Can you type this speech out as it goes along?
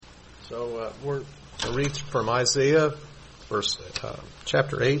So we're going to read from Isaiah,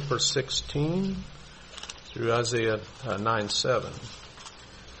 chapter 8, verse 16, through Isaiah 9:7.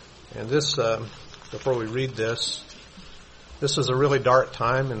 And this, before we read this is a really dark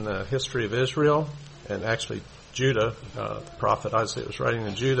time in the history of Israel, and actually Judah. The prophet Isaiah was writing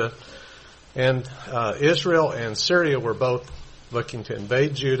in Judah. And Israel and Syria were both looking to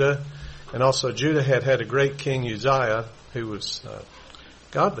invade Judah. And also Judah had a great king, Uzziah, who was a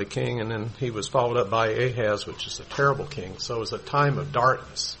godly king, and then he was followed up by Ahaz, which is a terrible king. So it was a time of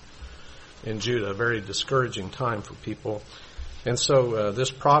darkness in Judah, a very discouraging time for people. And so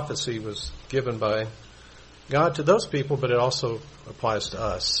this prophecy was given by God to those people, but it also applies to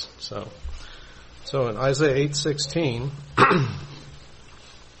us. So in Isaiah 8:16,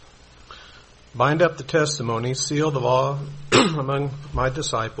 bind up the testimony, seal the law among my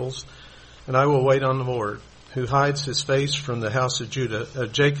disciples, and I will wait on the Lord, who hides his face from the house of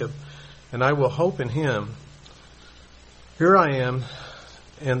Jacob, and I will hope in him. Here I am,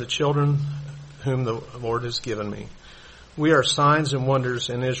 and the children whom the Lord has given me. We are signs and wonders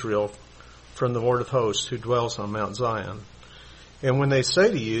in Israel from the Lord of hosts, who dwells on Mount Zion. And when they say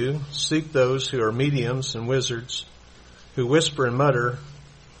to you, seek those who are mediums and wizards, who whisper and mutter,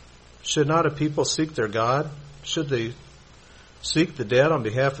 should not a people seek their God? Should they seek the dead on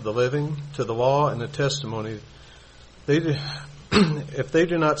behalf of the living? To the law and the testimony, if they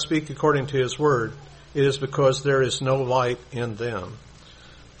do not speak according to his word, it is because there is no light in them.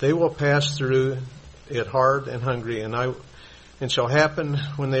 They will pass through it hard and hungry, and shall happen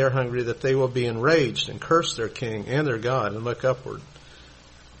when they are hungry that they will be enraged and curse their king and their God and look upward.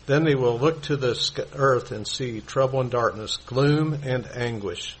 Then they will look to the earth and see trouble and darkness, gloom and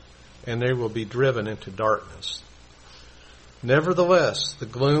anguish, and they will be driven into darkness. Nevertheless, the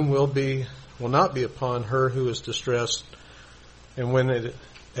gloom will not be upon her who is distressed, and when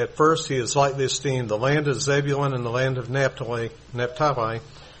at first he is lightly esteemed, the land of Zebulun and the land of Naphtali,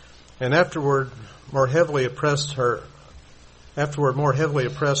 and afterward more heavily oppressed her by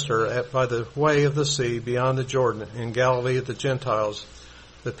the way of the sea beyond the Jordan in Galilee of the Gentiles.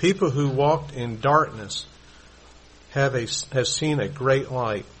 The people who walked in darkness have seen a great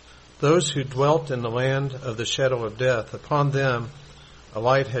light. Those who dwelt in the land of the shadow of death, upon them a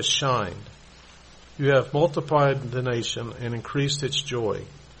light has shined. You have multiplied the nation and increased its joy.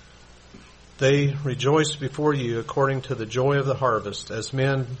 They rejoice before you according to the joy of the harvest, as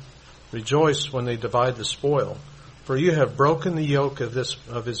men rejoice when they divide the spoil. For you have broken the yoke of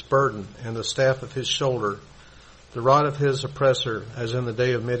his burden and the staff of his shoulder, the rod of his oppressor, as in the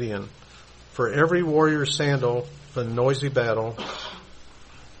day of Midian. For every warrior's sandal for the noisy battle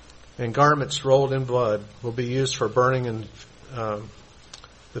and garments rolled in blood will be used for burning in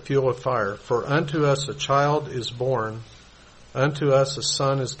the fuel of fire. For unto us a child is born, unto us a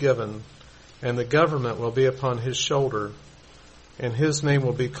son is given, and the government will be upon his shoulder, and his name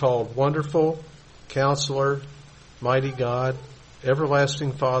will be called Wonderful, Counselor, Mighty God,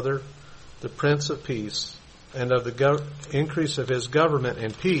 Everlasting Father, the Prince of Peace. And of the increase of his government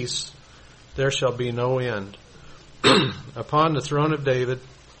and peace there shall be no end. Upon the throne of David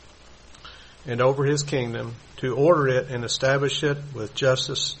and over his kingdom, to order it and establish it with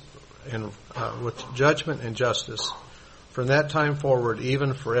justice and with judgment and justice, from that time forward,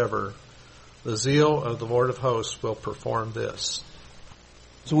 even forever. The zeal of the Lord of hosts will perform this.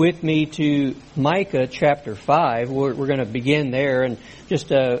 With me to Micah chapter 5. We're going to begin there, and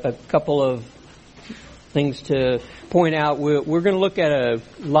just a couple of things to point out. We're going to look at a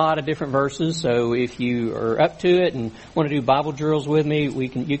lot of different verses, so if you are up to it and want to do Bible drills with me,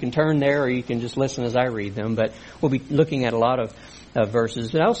 you can turn there, or you can just listen as I read them, but we'll be looking at a lot of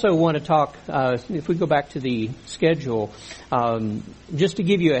verses. But I also want to talk, if we go back to the schedule, just to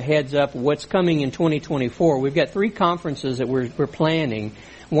give you a heads up of what's coming in 2024. We've got 3 conferences that we're planning.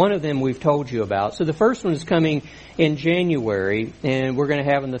 One of them we've told you about. So the first one is coming in January, and we're going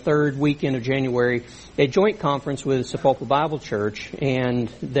to have in the 3rd weekend of January a joint conference with Sepulpa Bible Church. And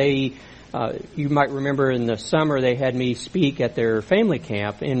they, you might remember in the summer they had me speak at their family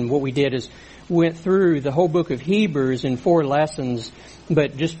camp, and what we did is went through the whole book of Hebrews in 4 lessons,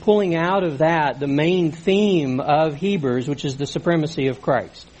 but just pulling out of that the main theme of Hebrews, which is the supremacy of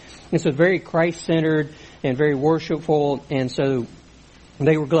Christ. And so very Christ-centered and very worshipful, and so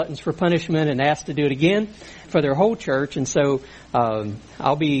they were gluttons for punishment and asked to do it again for their whole church. And so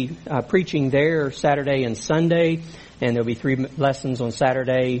I'll be preaching there Saturday and Sunday, and there'll be 3 lessons on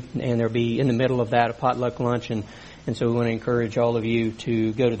Saturday, and there'll be in the middle of that a potluck lunch, and so we want to encourage all of you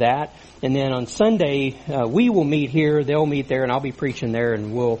to go to that. And then on Sunday, we will meet here, they'll meet there, and I'll be preaching there,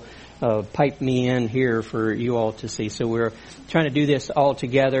 and we'll pipe me in here for you all to see. So we're trying to do this all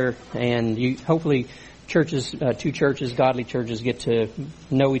together, and hopefully churches, two churches, godly churches, get to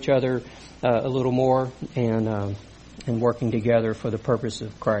know each other a little more and working together for the purpose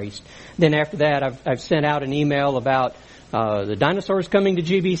of Christ. Then after that, I've sent out an email about the dinosaurs coming to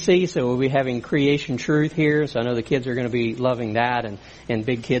GBC, so we'll be having Creation Truth here. So I know the kids are going to be loving that, and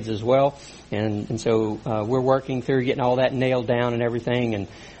big kids as well. And so we're working through getting all that nailed down and everything. And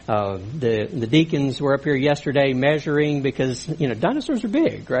the deacons were up here yesterday measuring because, dinosaurs are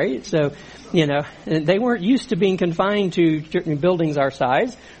big, right? So, they weren't used to being confined to buildings our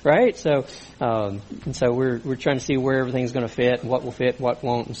size, right? So, and so we're trying to see where everything's going to fit, what will fit, what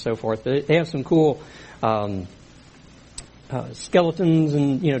won't, and so forth. But they have some cool skeletons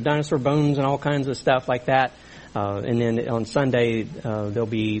and, dinosaur bones and all kinds of stuff like that. And then on Sunday, there'll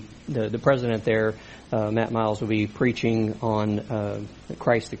be the president there, Matt Miles, will be preaching on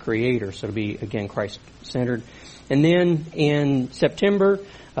Christ the Creator. So it'll be, again, Christ-centered. And then in September,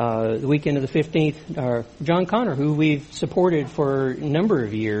 the weekend of the 15th, John Connor, who we've supported for a number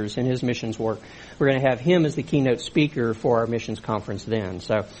of years in his missions work, we're going to have him as the keynote speaker for our missions conference then.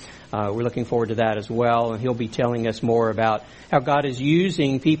 So we're looking forward to that as well, and he'll be telling us more about how God is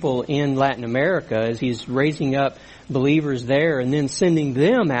using people in Latin America as He's raising up believers there and then sending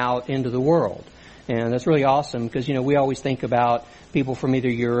them out into the world. And that's really awesome because, we always think about people from either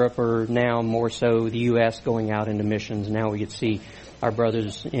Europe or now more so the U.S. going out into missions. Now we get to see our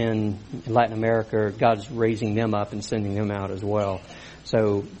brothers in Latin America, God's raising them up and sending them out as well.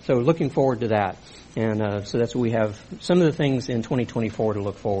 So looking forward to that. And so that's what we have, some of the things in 2024 to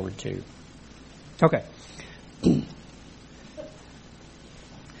look forward to. Okay.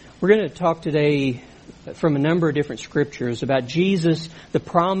 We're going to talk today from a number of different scriptures about Jesus, the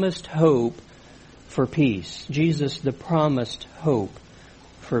promised hope for peace. Jesus, the promised hope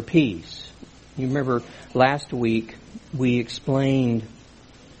for peace. You remember last week we explained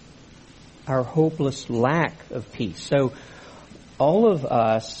our hopeless lack of peace. So all of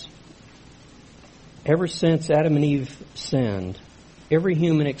us, ever since Adam and Eve sinned, every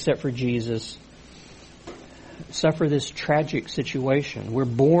human except for Jesus suffer this tragic situation. We're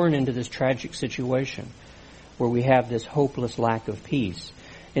born into this tragic situation where we have this hopeless lack of peace.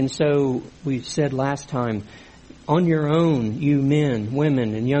 And so we said last time, on your own, you men,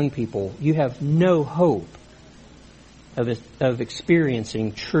 women, and young people, you have no hope of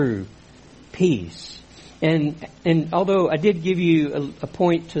experiencing true peace. And although I did give you a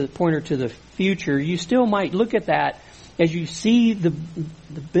pointer to the future, you still might look at that as you see the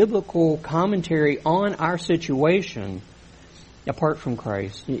biblical commentary on our situation apart from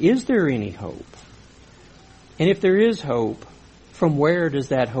Christ. Is there any hope? And if there is hope, from where does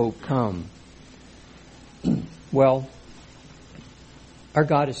that hope come? Well, our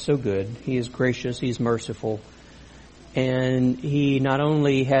God is so good. He is gracious. He's merciful. And He not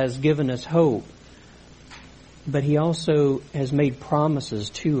only has given us hope, but He also has made promises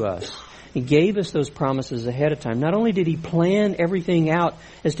to us. He gave us those promises ahead of time. Not only did He plan everything out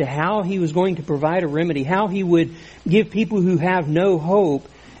as to how He was going to provide a remedy, how He would give people who have no hope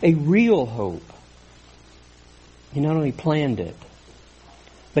a real hope. He not only planned it,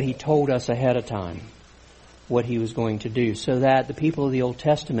 but He told us ahead of time what He was going to do, so that the people of the Old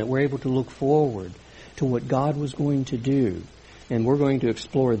Testament were able to look forward to what God was going to do. And we're going to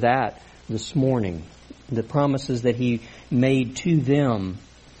explore that this morning. The promises that He made to them.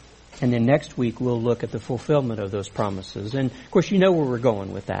 And then next week we'll look at the fulfillment of those promises. And of course you know where we're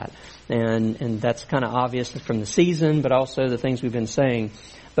going with that. And that's kind of obvious from the season, but also the things we've been saying.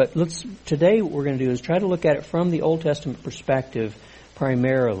 But today what we're going to do is try to look at it from the Old Testament perspective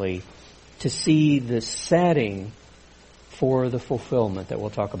primarily, to see the setting for the fulfillment that we'll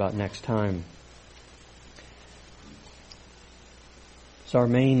talk about next time. So our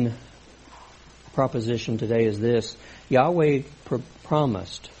main proposition today is this: Yahweh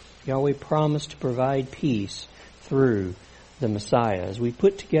promised to provide peace through the Messiah. As we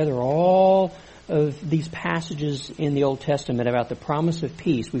put together all of these passages in the Old Testament about the promise of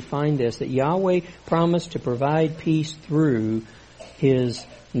peace, we find this, that Yahweh promised to provide peace through His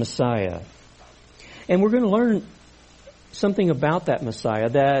Messiah. And we're going to learn something about that Messiah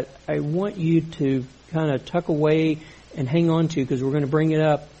that I want you to kind of tuck away and hang on to, because we're going to bring it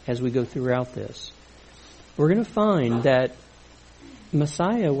up as we go throughout this. We're going to find that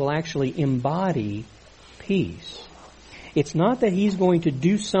Messiah will actually embody peace. It's not that He's going to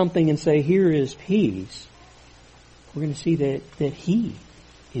do something and say, here is peace. We're going to see that He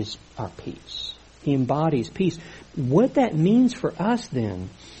is our peace. He embodies peace. What that means for us then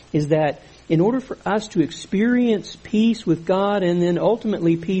is that in order for us to experience peace with God and then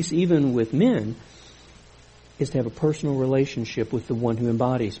ultimately peace even with men, is to have a personal relationship with the one who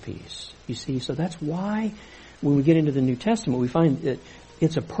embodies peace. You see, so that's why when we get into the New Testament, we find that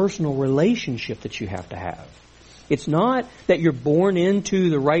it's a personal relationship that you have to have. It's not that you're born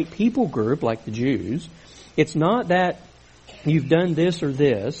into the right people group like the Jews. It's not that you've done this or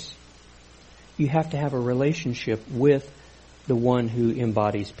this. You have to have a relationship with the one who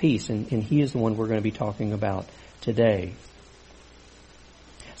embodies peace. And he is the one we're going to be talking about today.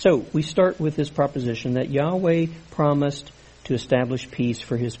 So we start with this proposition that Yahweh promised to establish peace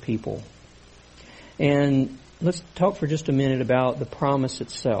for His people. And let's talk for just a minute about the promise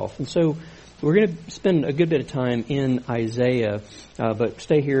itself. And so we're going to spend a good bit of time in Isaiah, but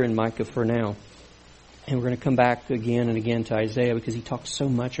stay here in Micah for now. And we're going to come back again and again to Isaiah because he talks so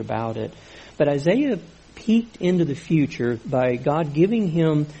much about it. But Isaiah peeked into the future by God giving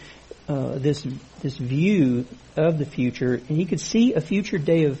him this view of the future, and he could see a future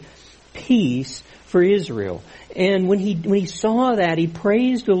day of peace for Israel. And when he saw that, he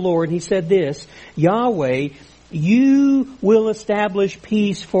praised the Lord, and he said this, Yahweh, you will establish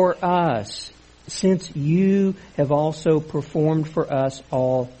peace for us, since you have also performed for us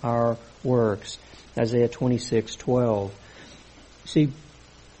all our works. Isaiah 26:12. See,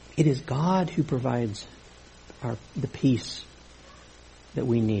 it is God who provides the peace that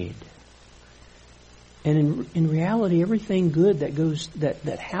we need. And in reality, everything good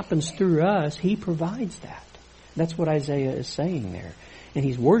that happens through us, He provides that. That's what Isaiah is saying there. And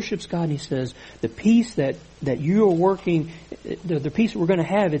he worships God and he says, the peace that you are working, the peace that we're going to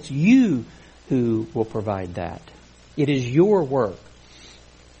have, it's you who will provide that. It is your work.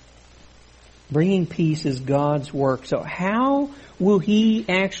 Bringing peace is God's work. So how will He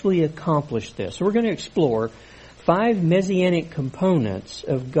actually accomplish this? So we're going to explore 5 messianic components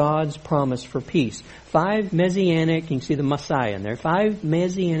of God's promise for peace. 5 messianic, you can see the Messiah in there, 5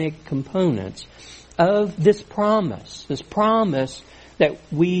 messianic components of this promise that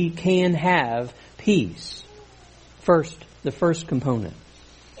we can have peace. First, the first component.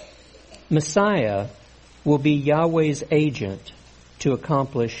 Messiah will be Yahweh's agent to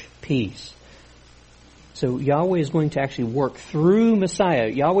accomplish peace. So Yahweh is going to actually work through Messiah.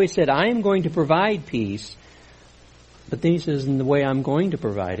 Yahweh said, I am going to provide peace. But then He says, in the way I'm going to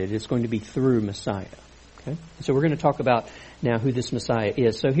provide it, it's going to be through Messiah. Okay? So we're going to talk about now who this Messiah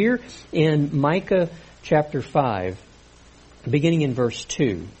is. So here in Micah chapter 5, beginning in verse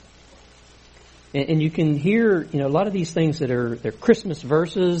 2, and you can hear, a lot of these things they're Christmas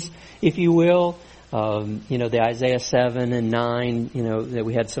verses, if you will. The Isaiah 7 and 9, that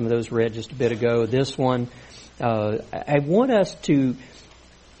we had some of those read just a bit ago. This one, I want us to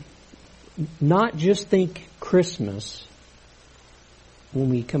not just think Christmas when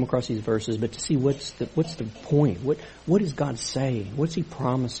we come across these verses, but to see what's the point. What is God saying? What's He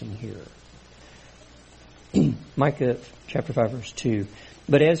promising here? Micah chapter 5 verse 2.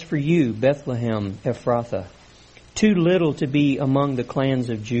 But as for you, Bethlehem Ephrathah, too little to be among the clans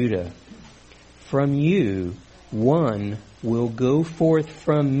of Judah, from you one will go forth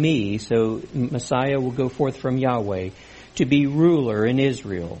from me, so Messiah will go forth from Yahweh, to be ruler in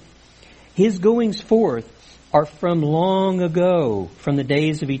Israel. His goings forth are from long ago, from the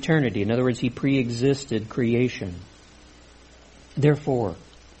days of eternity. In other words, He pre-existed creation. Therefore,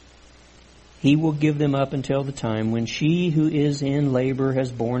 He will give them up until the time when she who is in labor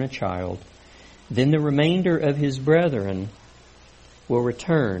has borne a child. Then the remainder of His brethren will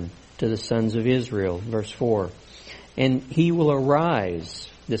return to the sons of Israel. Verse 4. And He will arise,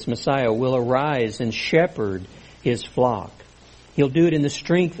 this Messiah will arise and shepherd His flock. He'll do it in the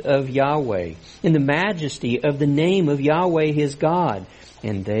strength of Yahweh, in the majesty of the name of Yahweh His God.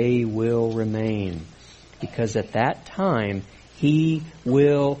 And they will remain, because at that time He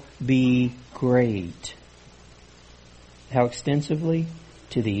will be great. How extensively?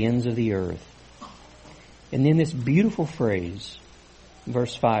 To the ends of the earth. And then this beautiful phrase,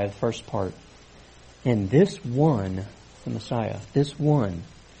 verse 5, first part. And this one, the Messiah, this one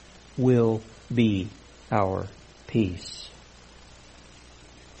will be our peace.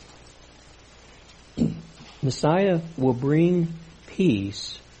 Messiah will bring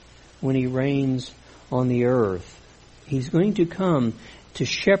peace when He reigns on the earth. He's going to come to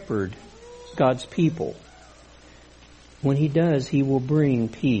shepherd God's people. When He does, He will bring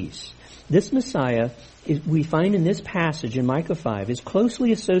peace. This Messiah, we find in this passage in Micah 5, is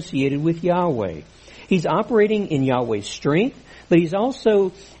closely associated with Yahweh. He's operating in Yahweh's strength, but He's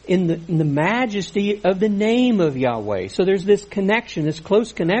also in the majesty of the name of Yahweh. So there's this connection, this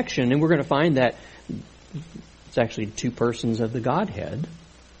close connection, and we're going to find that it's actually 2 persons of the Godhead.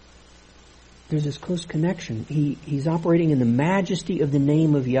 There's this close connection. He's operating in the majesty of the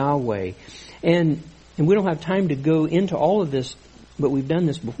name of Yahweh. And we don't have time to go into all of this, but we've done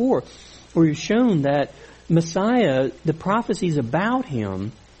this before, where we've shown that Messiah, the prophecies about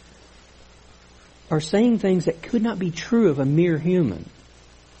him, are saying things that could not be true of a mere human.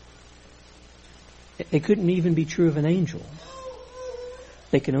 They couldn't even be true of an angel.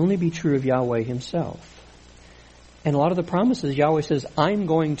 They can only be true of Yahweh himself. And a lot of the promises, Yahweh says, I'm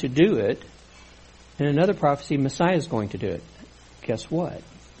going to do it. In another prophecy, Messiah is going to do it. Guess what?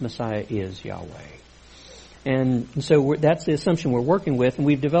 Messiah is Yahweh. And so that's the assumption we're working with, and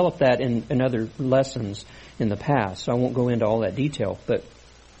we've developed that in other lessons in the past, so I won't go into all that detail. But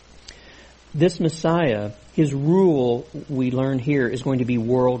this Messiah, his rule, we learn here, is going to be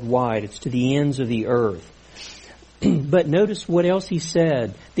worldwide. It's to the ends of the earth. But notice what else he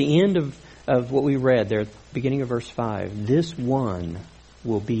said. The end of what we read there, beginning of verse 5. This one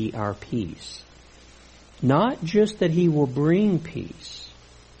will be our peace. Not just that he will bring peace,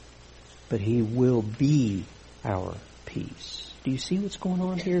 but he will be our peace. Do you see what's going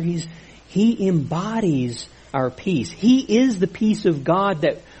on here? He embodies our peace. He is the peace of God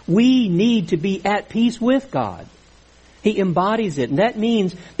that we need to be at peace with God. He embodies it. And that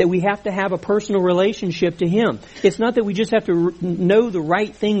means that we have to have a personal relationship to Him. It's not that we just have to know the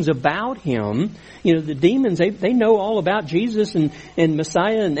right things about Him. You know, the demons, they know all about Jesus and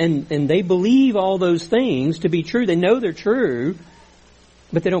Messiah and they believe all those things to be true. They know they're true,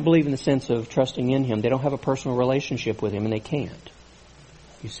 but they don't believe in the sense of trusting in Him. They don't have a personal relationship with Him, and they can't.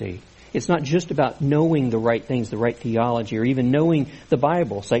 You see, it's not just about knowing the right things, the right theology, or even knowing the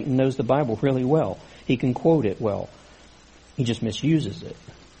Bible. Satan knows the Bible really well. He can quote it well. He just misuses it,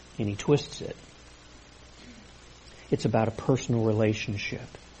 and he twists it. It's about a personal relationship.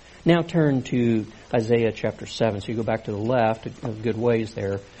 Now turn to Isaiah chapter 7. So you go back to the left, a good ways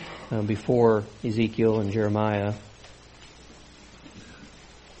there, before Ezekiel and Jeremiah.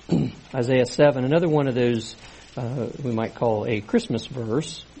 Isaiah 7, another one of those we might call a Christmas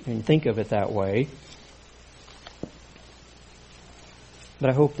verse, and think of it that way.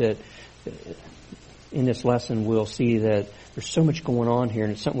 But I hope that in this lesson we'll see that there's so much going on here,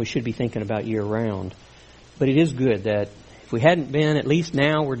 and it's something we should be thinking about year-round. But it is good that if we hadn't been, at least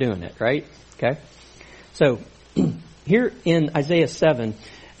now we're doing it, right? Okay? So, here in Isaiah 7,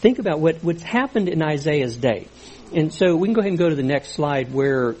 think about what's happened in Isaiah's day. And so we can go ahead and go to the next slide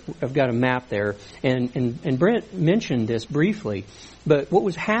where I've got a map there. And Brent mentioned this briefly. But what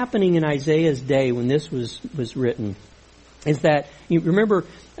was happening in Isaiah's day when this was written is that, you remember,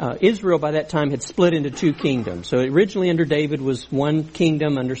 Israel by that time had split into two kingdoms. So originally under David was one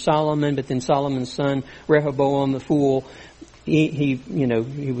kingdom under Solomon, but then Solomon's son, Rehoboam the fool, he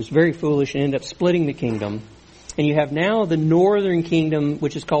was very foolish and ended up splitting the kingdom. And you have now the northern kingdom,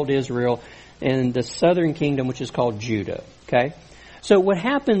 which is called Israel, and the southern kingdom, which is called Judah. Okay? So what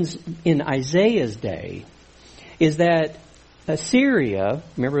happens in Isaiah's day is that Assyria,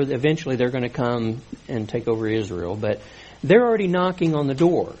 remember eventually they're going to come and take over Israel, but they're already knocking on the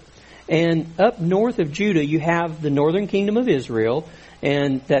door. And up north of Judah, you have the northern kingdom of Israel,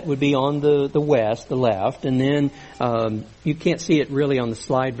 and that would be on the west, the left. And then you can't see it really on the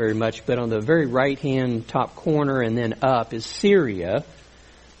slide very much, but on the very right-hand top corner and then up is Syria,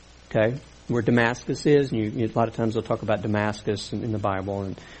 okay, where Damascus is. And a lot of times they'll talk about Damascus in the Bible,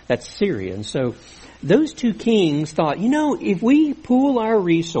 and that's Syria. And so those two kings thought, if we pool our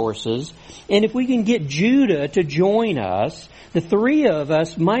resources and if we can get Judah to join us, the three of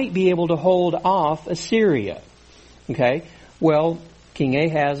us might be able to hold off Assyria. Okay? Well, King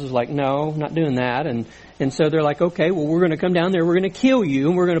Ahaz is like, no, not doing that. And so they're like, okay, well, we're going to come down there, we're going to kill you,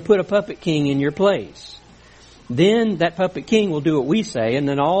 and we're going to put a puppet king in your place. Then that puppet king will do what we say, and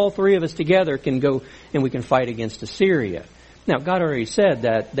then all three of us together can go and we can fight against Assyria. Now, God already said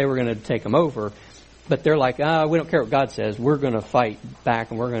that they were going to take them over. But they're like, we don't care what God says. We're going to fight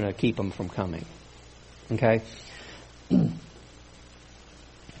back and we're going to keep them from coming. Okay?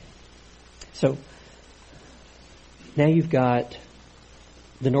 So, now you've got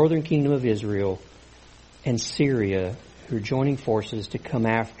the northern kingdom of Israel and Syria who are joining forces to come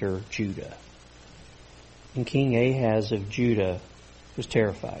after Judah. And King Ahaz of Judah was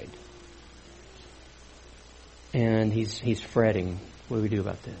terrified. And he's fretting. What do we do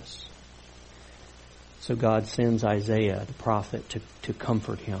about this? So God sends Isaiah, the prophet, to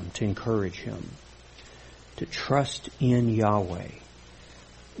comfort him, to encourage him, to trust in Yahweh.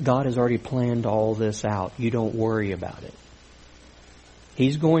 God has already planned all this out. You don't worry about it.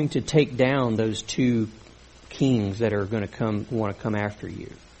 He's going to take down those two kings that are going to want to come after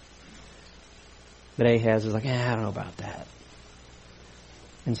you. But Ahaz is like, I don't know about that.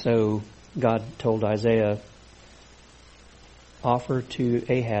 And so God told Isaiah, offer to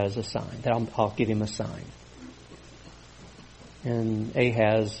Ahaz a sign, that I'll give him a sign. And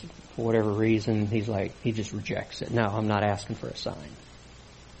Ahaz, for whatever reason, he just rejects it. No, I'm not asking for a sign.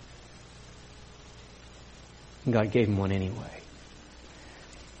 And God gave him one anyway.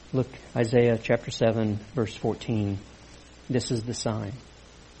 Look, Isaiah chapter 7, verse 14. This is the sign.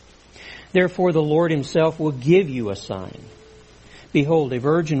 Therefore the Lord himself will give you a sign. Behold, a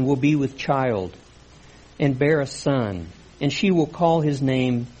virgin will be with child and bear a son, and she will call his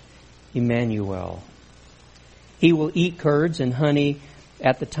name Emmanuel. He will eat curds and honey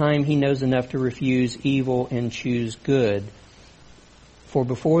at the time he knows enough to refuse evil and choose good. For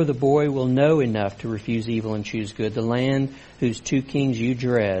before the boy will know enough to refuse evil and choose good, the land whose two kings you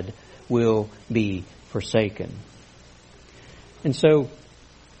dread will be forsaken. And so,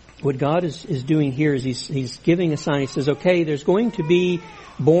 what God is doing here is He's giving a sign. He says, okay, there's going to be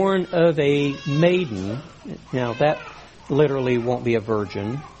born of a maiden. Now, that literally won't be a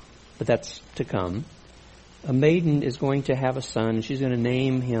virgin, but that's to come. A maiden is going to have a son, and she's going to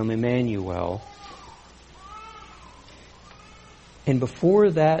name him Emmanuel. And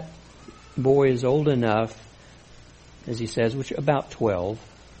before that boy is old enough, as he says, which about 12,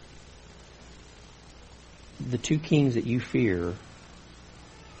 the two kings that you fear,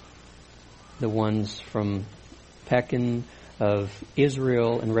 the ones from Pekah of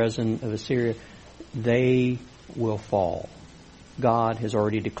Israel and Rezin of Assyria, they will fall. God has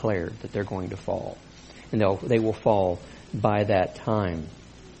already declared that they're going to fall. And they will fall by that time.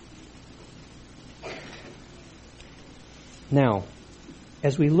 Now,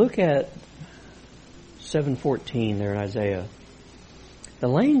 as we look at 7:14 there in Isaiah, the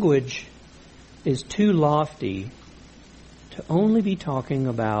language is too lofty to only be talking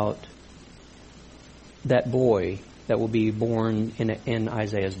about that boy that will be born in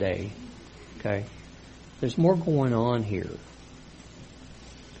Isaiah's day. Okay? There's more going on here.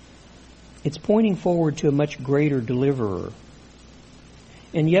 It's pointing forward to a much greater deliverer.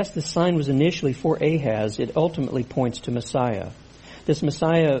 And yes, the sign was initially for Ahaz. It ultimately points to Messiah. This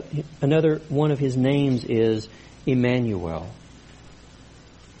Messiah, another one of his names is Emmanuel.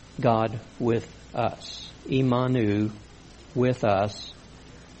 God with us. Imanu, with us.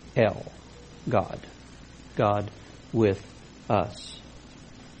 El, God. God with us.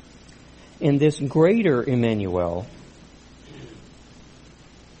 And this greater Emmanuel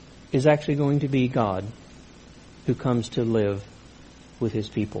is actually going to be God who comes to live with his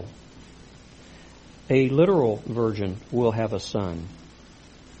people. A literal virgin will have a son,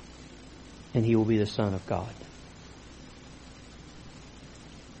 and he will be the Son of God.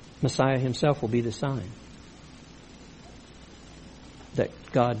 Messiah himself will be the sign that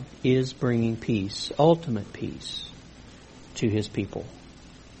God is bringing peace, ultimate peace, to his people.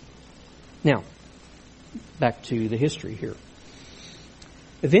 Now, back to the history here.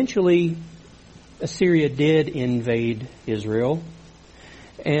 Eventually, Assyria did invade Israel.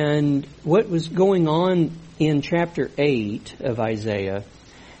 And what was going on in chapter 8 of Isaiah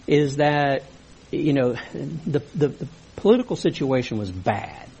is that, the political situation was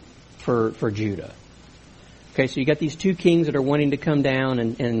bad for Judah. Okay, so you got these two kings that are wanting to come down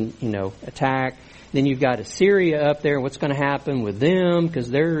and attack. Then you've got Assyria up there. What's going to happen with them? Because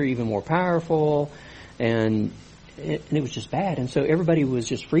they're even more powerful. And it was just bad. And so everybody was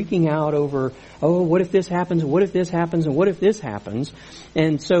just freaking out over, what if this happens? What if this happens? And what if this happens?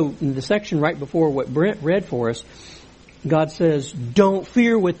 And so in the section right before what Brent read for us, God says, don't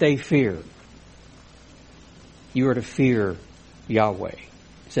fear what they fear. You are to fear Yahweh.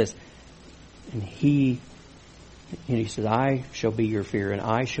 It says, and he says, I shall be your fear and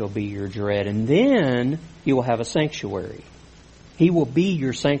I shall be your dread. And then you will have a sanctuary. He will be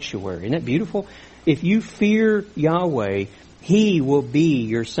your sanctuary. Isn't that beautiful? If you fear Yahweh, He will be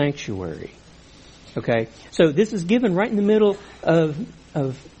your sanctuary. Okay? So this is given right in the middle of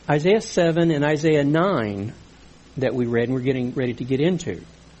Isaiah 7 and Isaiah 9 that we read and we're getting ready to get into.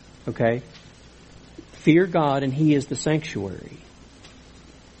 Okay? Fear God and He is the sanctuary.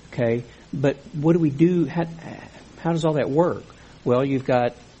 Okay? But what do we do? How does all that work? Well, you've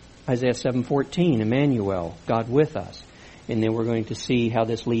got Isaiah 7:14, Emmanuel, God with us. And then we're going to see how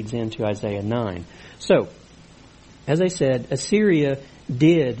this leads into Isaiah 9. So, as I said, Assyria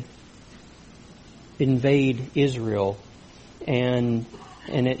did invade Israel, and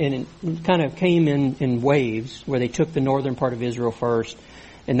it kind of came in waves, where they took the northern part of Israel first,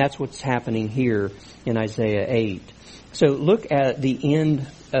 and that's what's happening here in Isaiah 8. So look at the end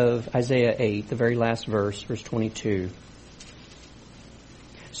of Isaiah 8, the very last verse 22.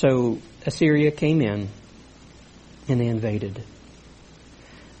 So Assyria came in, and they invaded.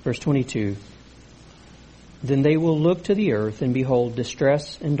 Verse 22. Then they will look to the earth and behold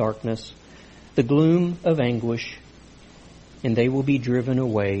distress and darkness, the gloom of anguish, and they will be driven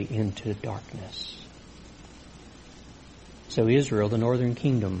away into darkness. So Israel, the northern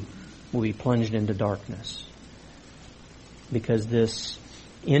kingdom, will be plunged into darkness because this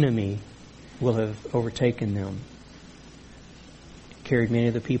enemy will have overtaken them, carried many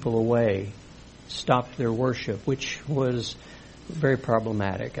of the people away, stopped their worship, which was very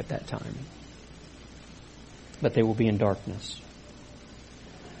problematic at that time. But they will be in darkness.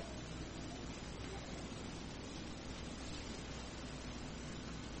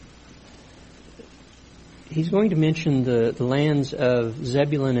 He's going to mention the lands of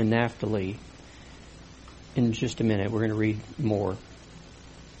Zebulun and Naphtali in just a minute. We're going to read more.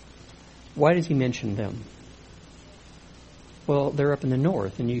 Why does he mention them? Well, they're up in the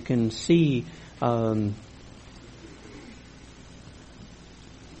north, and you can see on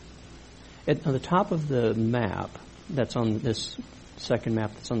the top of the map that's on this second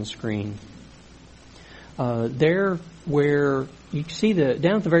map that's on the screen. There where you see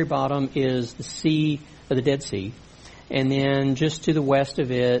down at the very bottom is the sea, or the Dead Sea, and then just to the west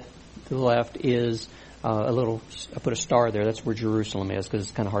of it, to the left, is I put a star there. That's where Jerusalem is because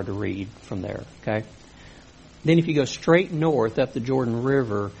it's kind of hard to read from there. Okay. Then if you go straight north up the Jordan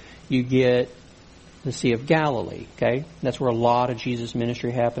River, you get the Sea of Galilee. Okay, that's where a lot of Jesus'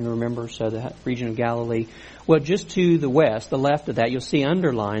 ministry happened. Remember, so the region of Galilee. Well, just to the west, the left of that, you'll see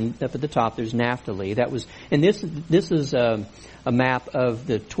underlined up at the top. There's Naphtali. That was, and this is a map of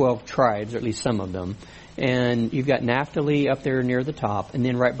the 12 tribes, or at least some of them. And you've got Naphtali up there near the top, and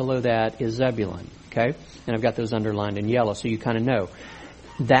then right below that is Zebulun. Okay, and I've got those underlined in yellow, so you kind of know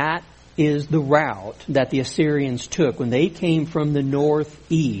that is the route that the Assyrians took when they came from the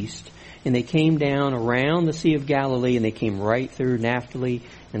northeast. And they came down around the Sea of Galilee, and they came right through Naphtali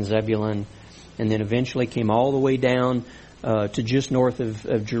and Zebulun, and then eventually came all the way down to just north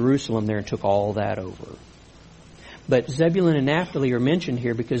of Jerusalem there and took all that over. But Zebulun and Naphtali are mentioned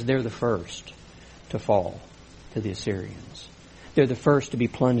here because they're the first to fall to the Assyrians. They're the first to be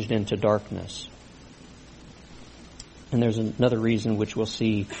plunged into darkness. And there's another reason which we'll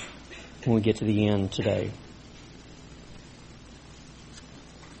see when we get to the end today.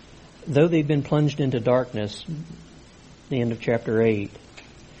 Though they've been plunged into darkness, the end of chapter 8,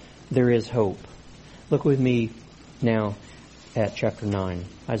 there is hope. Look with me now at chapter 9.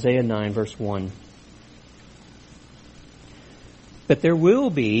 Isaiah 9, verse 1. But there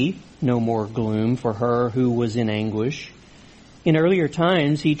will be no more gloom for her who was in anguish. In earlier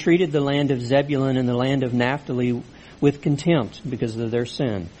times, he treated the land of Zebulun and the land of Naphtali with contempt because of their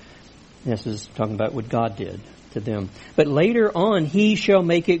sin. This is talking about what God did to them. But later on, he shall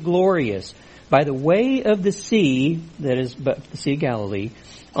make it glorious. By the way of the sea, that is the Sea of Galilee,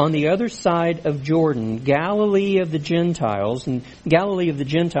 on the other side of Jordan, Galilee of the Gentiles, and Galilee of the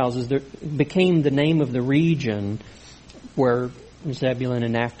Gentiles became the name of the region where Zebulun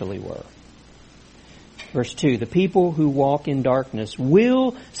and Naphtali were. Verse 2, the people who walk in darkness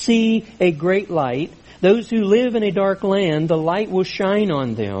will see a great light. Those who live in a dark land, the light will shine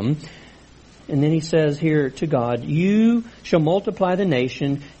on them. And then he says here to God, you shall multiply the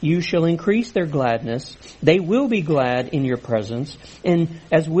nation, you shall increase their gladness, they will be glad in your presence, and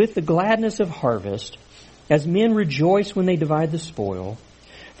as with the gladness of harvest, as men rejoice when they divide the spoil,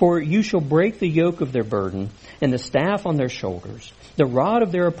 for you shall break the yoke of their burden, and the staff on their shoulders, the rod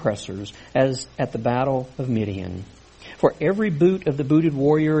of their oppressors, as at the battle of Midian. For every boot of the booted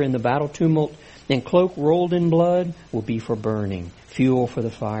warrior in the battle tumult, and cloak rolled in blood, will be for burning, fuel for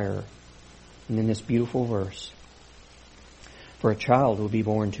the fire. And in this beautiful verse, for a child will be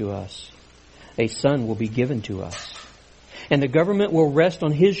born to us, a son will be given to us, and the government will rest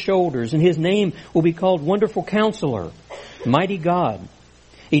on his shoulders, and his name will be called Wonderful Counselor, Mighty God,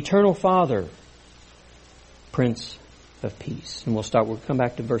 Eternal Father, Prince of Peace. And we'll come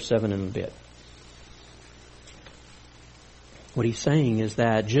back to verse 7 in a bit. What he's saying is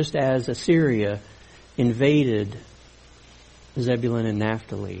that just as Assyria invaded Zebulun and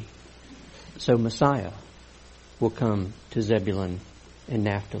Naphtali, so Messiah will come to Zebulun and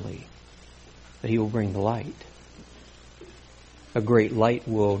Naphtali. But he will bring the light. A great light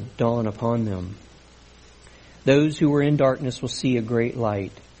will dawn upon them. Those who were in darkness will see a great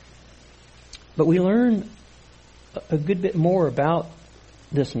light. But we learn a good bit more about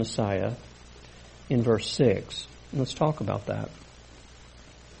this Messiah in verse 6. Let's talk about that.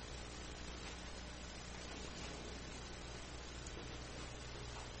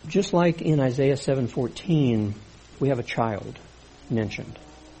 Just like in Isaiah 7:14, we have a child mentioned.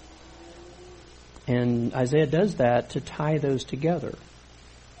 And Isaiah does that to tie those together.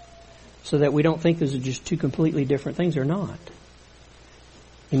 so that we don't think those are just two completely different things. They're not.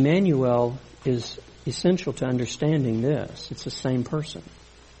 Emmanuel is essential to understanding this. It's the same person.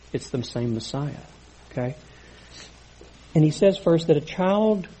 It's the same Messiah. Okay? And he says first that a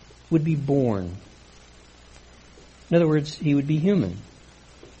child would be born. In other words, he would be human.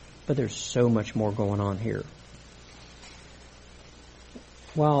 But there's so much more going on here.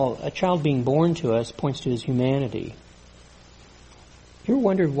 While a child being born to us points to his humanity, you ever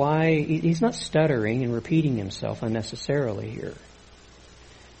wondered why he's not stuttering and repeating himself unnecessarily here?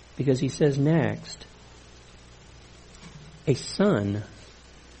 Because he says next, a son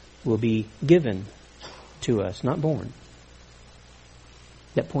will be given to us, not born.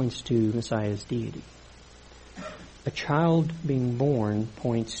 That points to Messiah's deity. A child being born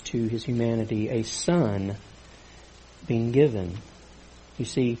points to his humanity. A son being given. You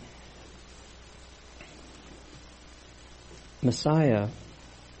see, Messiah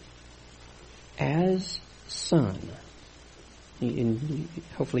as son, and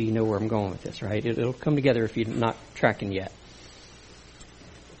hopefully you know where I'm going with this, right? It'll come together if you're not tracking yet.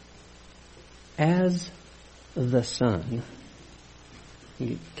 As the Son,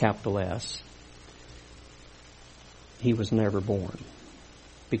 capital S, he was never born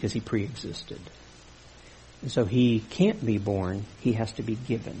because he pre-existed. And so he can't be born, he has to be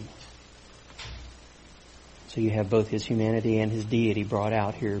given. So you have both his humanity and his deity brought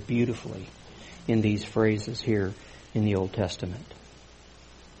out here beautifully in these phrases here in the Old Testament.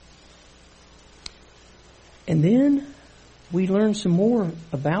 And then we learn some more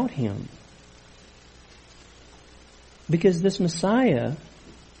about him. Because this Messiah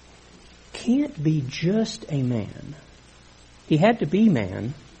can't be just a man. He had to be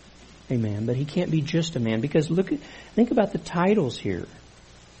man, a man, but he can't be just a man. Because think about the titles here.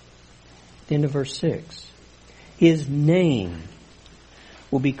 At the end of verse 6. His name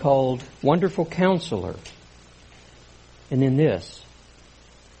will be called Wonderful Counselor. And then this,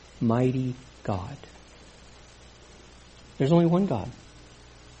 Mighty God. There's only one God.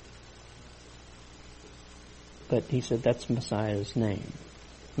 But he said that's Messiah's name,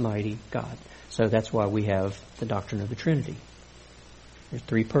 Mighty God. So that's why we have the doctrine of the Trinity. There's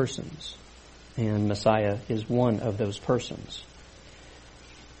three persons, and Messiah is one of those persons.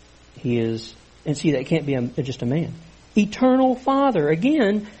 He is, and see, that can't be just a man. Eternal Father,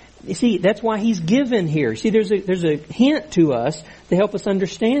 again, you see, that's why he's given here. See, there's a hint to us to help us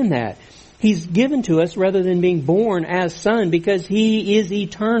understand that. He's given to us rather than being born as Son because he is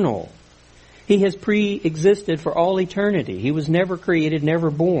eternal. He has pre-existed for all eternity. He was never created, never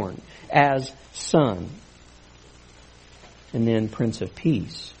born as Son. And then Prince of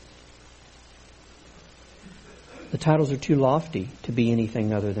Peace. The titles are too lofty to be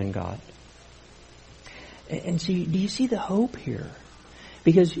anything other than God. And see, do you see the hope here?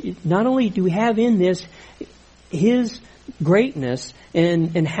 Because not only do we have in this his greatness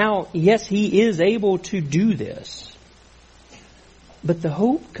and how, yes, he is able to do this. But the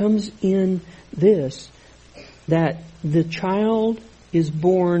hope comes in this, that the child is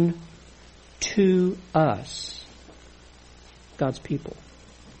born to us, God's people.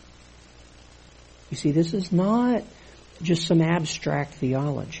 You see, this is not just some abstract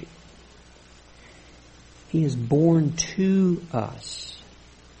theology. He is born to us.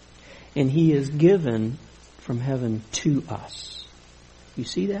 And he is given from heaven to us. You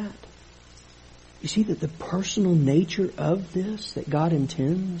see that? You see that the personal nature of this that God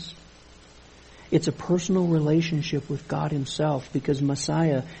intends? It's a personal relationship with God himself because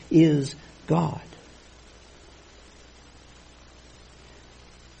Messiah is God.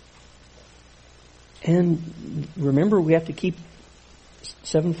 And remember, we have to keep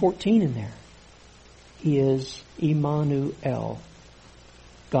 7:14 in there. He is Emmanuel,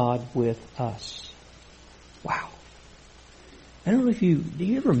 God with us. Wow. I don't know if do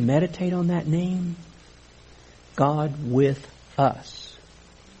you ever meditate on that name? God with us.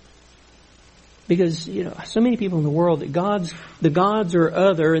 Because, so many people in the world, the gods are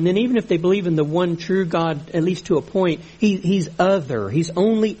other, and then even if they believe in the one true God, at least to a point, he's other. He's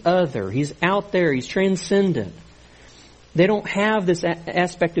only other. He's out there. He's transcendent. They don't have this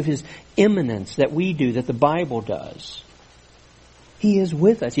aspect of his immanence that we do, that the Bible does. He is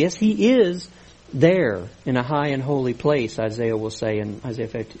with us. Yes, he is there in a high and holy place, Isaiah will say in Isaiah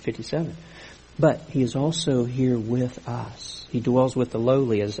 57. But he is also here with us. He dwells with the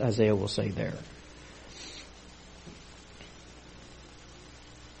lowly, as Isaiah will say there.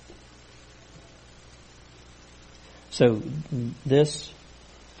 So this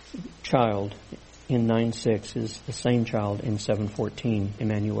child in 9:6 is the same child in 7:14,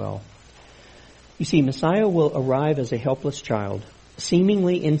 Emmanuel. You see, Messiah will arrive as a helpless child,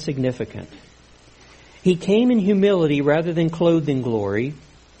 seemingly insignificant. He came in humility rather than clothed in glory.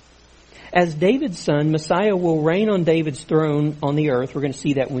 As David's son, Messiah will reign on David's throne on the earth. We're going to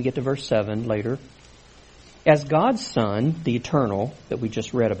see that when we get to verse 7 later. As God's son, the eternal, that we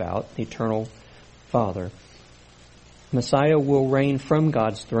just read about, the eternal Father, Messiah will reign from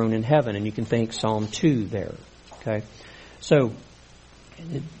God's throne in heaven. And you can think Psalm 2 there. Okay? So,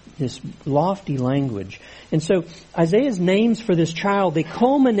 this lofty language. And so Isaiah's names for this child, they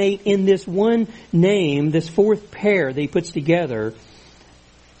culminate in this one name, this fourth pair that he puts together,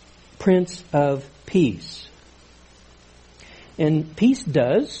 Prince of Peace. And peace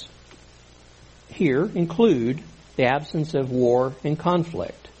does here include the absence of war and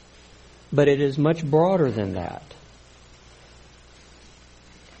conflict. But it is much broader than that.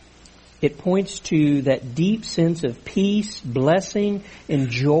 It points to that deep sense of peace, blessing, and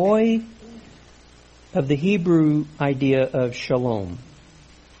joy of the Hebrew idea of shalom.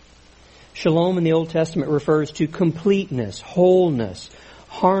 Shalom in the Old Testament refers to completeness, wholeness,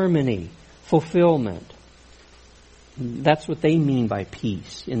 harmony, fulfillment. That's what they mean by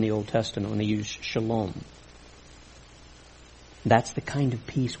peace in the Old Testament when they use shalom. That's the kind of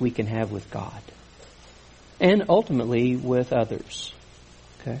peace we can have with God. And ultimately with others.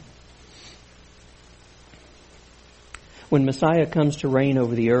 Okay? When Messiah comes to reign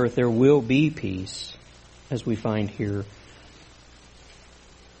over the earth, there will be peace, as we find here.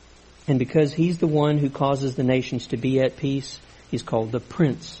 And because He's the one who causes the nations to be at peace, He's called the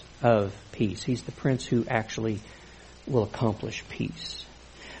Prince of Peace. He's the Prince who actually will accomplish peace.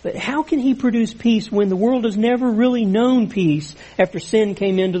 But how can He produce peace when the world has never really known peace after sin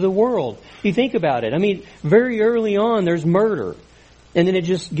came into the world? You think about it. I mean, very early on there's murder. And then it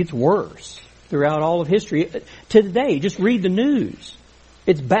just gets worse throughout all of history. To today, just read the news.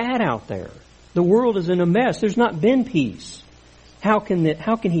 It's bad out there. The world is in a mess. There's not been peace. How can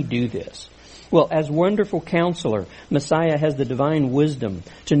He do this? Well, as wonderful counselor, Messiah has the divine wisdom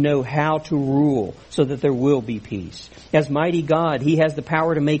to know how to rule so that there will be peace. As mighty God, He has the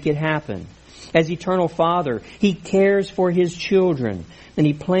power to make it happen. As eternal Father, He cares for His children, and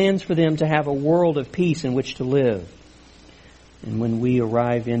He plans for them to have a world of peace in which to live. And when we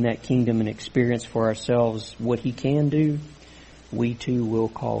arrive in that kingdom and experience for ourselves what He can do, we too will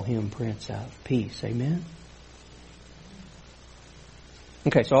call Him Prince of Peace. Amen?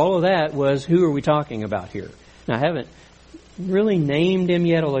 Okay, so all of that was, who are we talking about here? Now, I haven't really named Him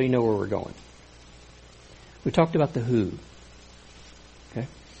yet, although you know where we're going. We talked about the who. Okay?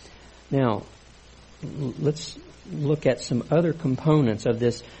 Now, let's look at some other components of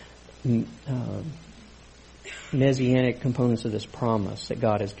this Messianic components of this promise that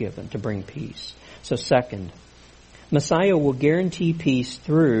God has given to bring peace. So second, Messiah will guarantee peace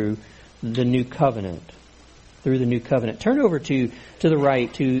through the new covenant. Through the new covenant. Turn over to the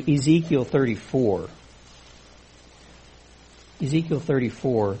right to Ezekiel 34. Ezekiel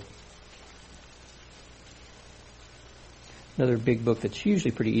 34. Another big book that's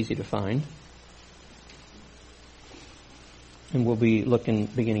usually pretty easy to find. And we'll be looking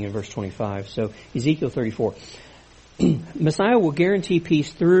beginning in verse 25. So Ezekiel 34. Messiah will guarantee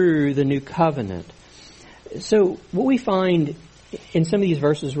peace through the new covenant. So what we find in some of these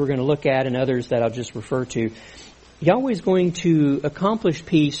verses we're going to look at and others that I'll just refer to, Yahweh is going to accomplish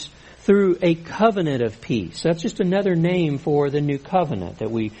peace through a covenant of peace. That's just another name for the new covenant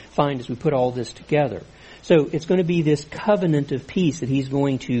that we find as we put all this together. So it's going to be this covenant of peace that He's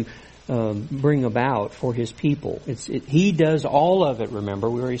going to bring about for His people. He does all of it, remember.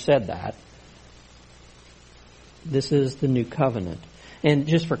 We already said that. This is the new covenant. And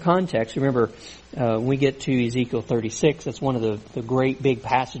just for context, remember, when we get to Ezekiel 36, that's one of the great big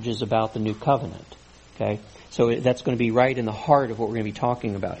passages about the new covenant. Okay? So that's going to be right in the heart of what we're going to be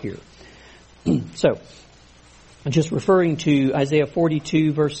talking about here. So, just referring to Isaiah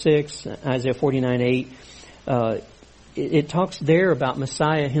 42, verse 6, Isaiah 49, 8, it talks there about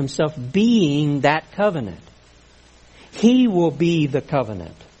Messiah Himself being that covenant. He will be the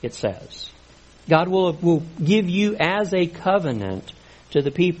covenant, it says. God will give you as a covenant to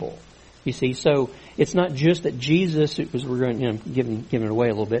the people. You see, so it's not just that Jesus, we're going giving it away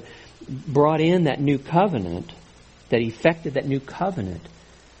a little bit, brought in that new covenant, that effected that new covenant,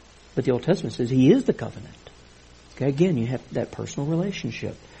 but the Old Testament says He is the covenant. Okay, again, you have that personal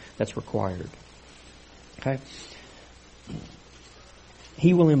relationship that's required. Okay,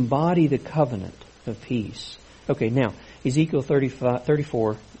 He will embody the covenant of peace. Okay, now Ezekiel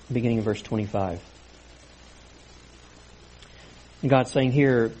 34, beginning in verse 25. And God's saying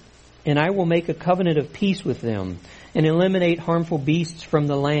here, And I will make a covenant of peace with them and eliminate harmful beasts from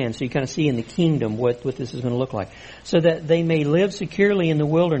the land. So you kind of see in the kingdom what this is going to look like. So that they may live securely in the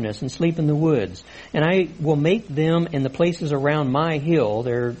wilderness and sleep in the woods. And I will make them and the places around my hill,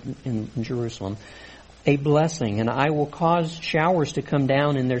 there in Jerusalem, a blessing. And I will cause showers to come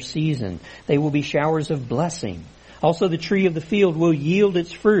down in their season. They will be showers of blessing. Also the tree of the field will yield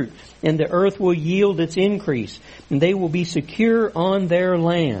its fruit, and the earth will yield its increase. And they will be secure on their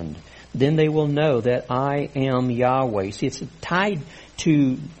land. Then they will know that I am Yahweh. See, it's tied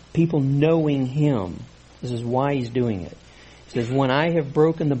to people knowing Him. This is why He's doing it. He says, when I have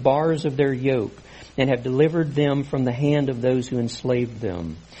broken the bars of their yoke and have delivered them from the hand of those who enslaved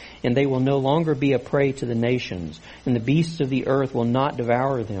them, and they will no longer be a prey to the nations, and the beasts of the earth will not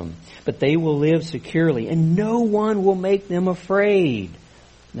devour them, but they will live securely, and no one will make them afraid.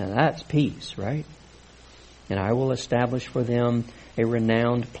 Now that's peace, right? And I will establish for them a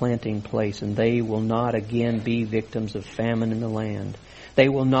renowned planting place, and they will not again be victims of famine in the land. They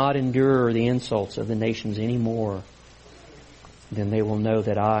will not endure the insults of the nations anymore. Then they will know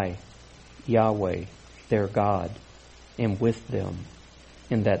that I, Yahweh, their God, am with them,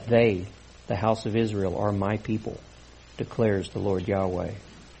 and that they, the house of Israel, are my people, declares the Lord Yahweh.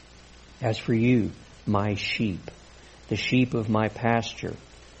 As for you, my sheep, the sheep of my pasture,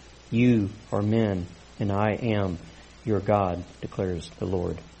 you are men, and I am your God, declares the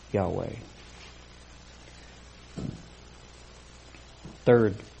Lord Yahweh.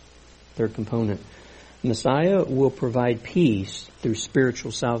 Third component. Messiah will provide peace through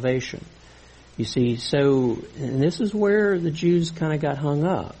spiritual salvation. You see, and this is where the Jews kind of got hung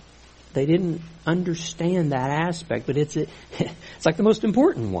up. They didn't understand that aspect, but it's like the most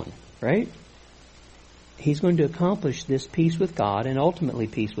important one, right? He's going to accomplish this peace with God and ultimately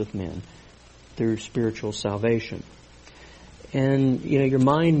peace with men through spiritual salvation. And, your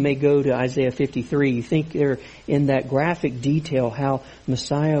mind may go to Isaiah 53. You think there in that graphic detail how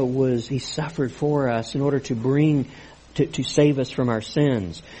Messiah He suffered for us in order to to save us from our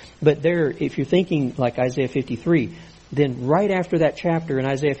sins. But there, if you're thinking like Isaiah 53, then right after that chapter in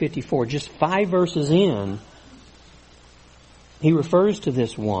Isaiah 54, just 5 verses in, he refers to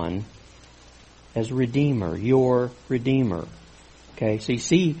this one as Redeemer, your Redeemer. Okay, so you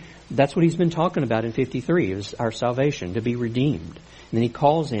see, that's what he's been talking about in 53, is our salvation, to be redeemed. And then he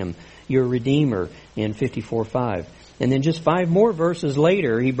calls him your Redeemer in 54:5. And then just 5 more verses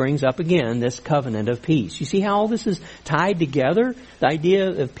later, he brings up again this covenant of peace. You see how all this is tied together? The idea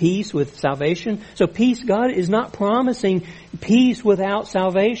of peace with salvation. So peace, God is not promising peace without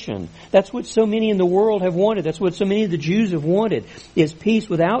salvation. That's what so many in the world have wanted. That's what so many of the Jews have wanted, is peace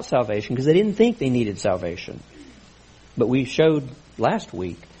without salvation, because they didn't think they needed salvation. But we showed last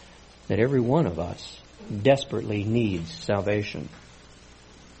week that every one of us desperately needs salvation.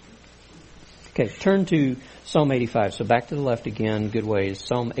 Okay, turn to Psalm 85. So back to the left again, good ways.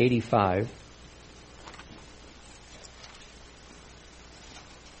 Psalm 85.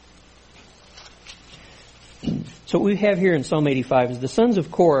 So what we have here in Psalm 85 is the sons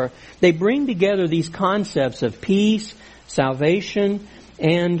of Korah, they bring together these concepts of peace, salvation,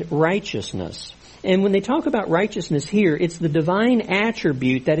 and righteousness. And when they talk about righteousness here, it's the divine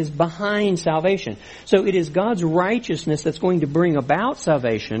attribute that is behind salvation. So it is God's righteousness that's going to bring about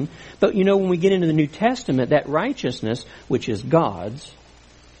salvation. But when we get into the New Testament, that righteousness, which is God's,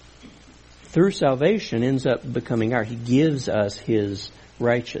 through salvation ends up becoming ours. He gives us His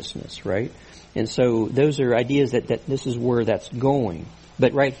righteousness, right? And so those are ideas that this is where that's going.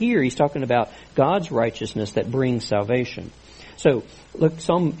 But right here, he's talking about God's righteousness that brings salvation. So look,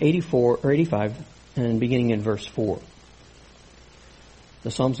 Psalm 84 or 85, and beginning in verse 4.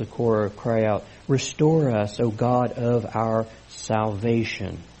 The Psalms of Korah cry out, "Restore us, O God of our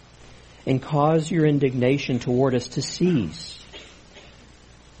salvation, and cause your indignation toward us to cease.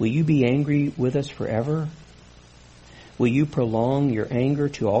 Will you be angry with us forever? Will you prolong your anger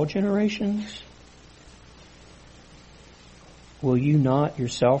to all generations? Will you not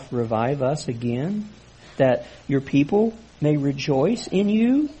yourself revive us again, that your people may rejoice in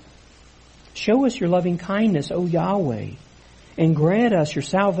you? Show us your loving kindness, O Yahweh, and grant us your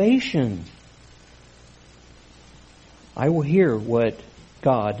salvation." I will hear what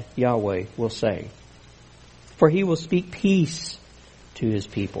God, Yahweh, will say. For He will speak peace to His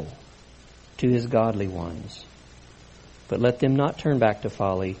people, to His godly ones. But let them not turn back to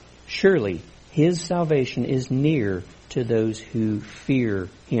folly. Surely His salvation is near to those who fear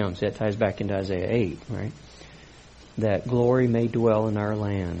Him. So that ties back into Isaiah 8, right? That glory may dwell in our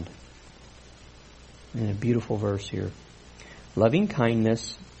land. And a beautiful verse here. Loving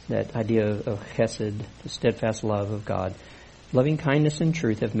kindness, that idea of chesed, the steadfast love of God, Loving kindness and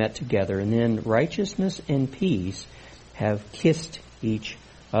truth have met together, and then righteousness and peace have kissed each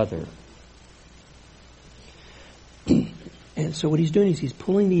other. And so what he's doing is he's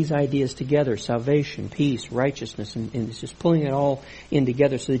pulling these ideas together, salvation, peace, righteousness, and he's just pulling it all in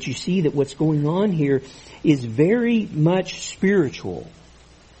together so that you see that what's going on here is very much spiritual.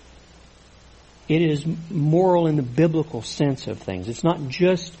 It is moral in the biblical sense of things. It's not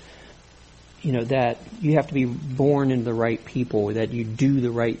just, that you have to be born into the right people, that you do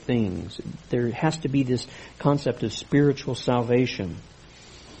the right things. There has to be this concept of spiritual salvation.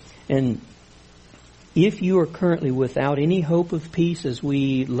 And if you are currently without any hope of peace, as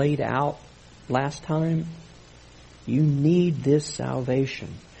we laid out last time, you need this salvation.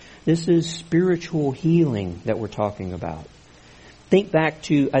 This is spiritual healing that we're talking about. Think back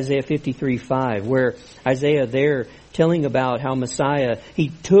to Isaiah 53:5, where Isaiah there telling about how Messiah, He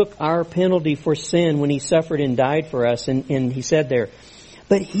took our penalty for sin when He suffered and died for us. And He said there,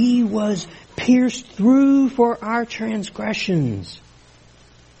 but He was pierced through for our transgressions.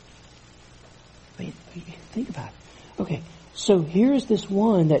 Think about it. Okay, so here's this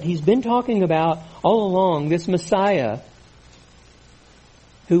one that He's been talking about all along, this Messiah,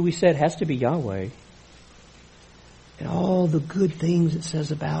 who we said has to be Yahweh. And all the good things it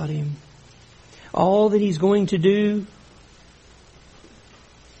says about Him. All that He's going to do.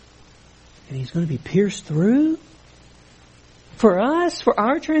 And He's going to be pierced through? For us? For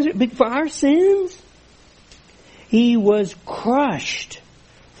our sins? He was crushed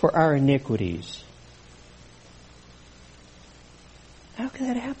for our iniquities. How could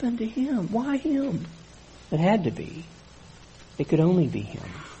that happen to Him? Why Him? It had to be. It could only be Him.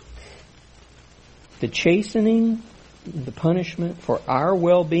 The chastening, the punishment for our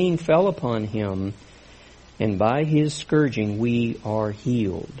well-being fell upon Him, and by His scourging we are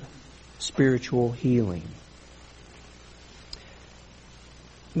healed. Spiritual healing.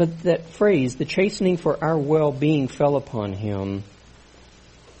 But that phrase, the chastening for our well-being fell upon Him,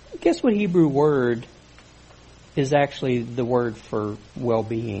 guess what Hebrew word is actually the word for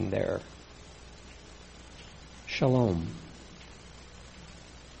well-being there? Shalom.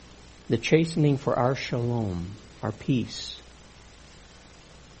 The chastening for our shalom, our peace,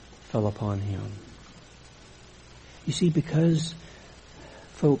 fell upon Him. You see, because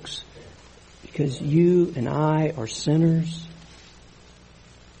you and I are sinners,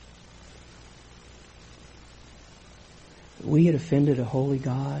 we had offended a holy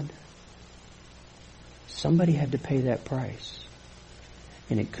God. Somebody had to pay that price.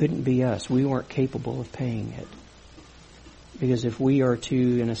 And it couldn't be us. We weren't capable of paying it. Because if we are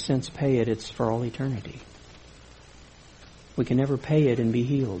to, in a sense, pay it, it's for all eternity. We can never pay it and be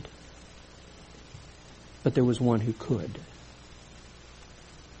healed. But there was one who could.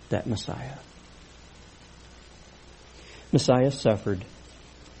 That Messiah. Messiah suffered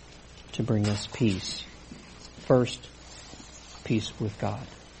to bring us peace. First, peace with God.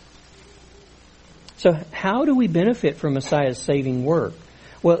 So how do we benefit from Messiah's saving work?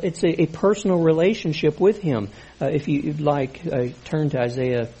 Well, it's a personal relationship with Him. If you'd like, turn to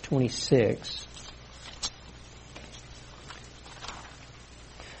Isaiah 26.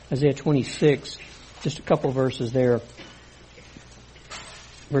 Isaiah 26, just a couple verses there.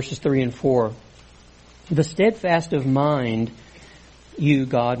 Verses 3 and 4. The steadfast of mind you,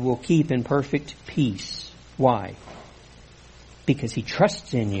 God, will keep in perfect peace. Why? Because He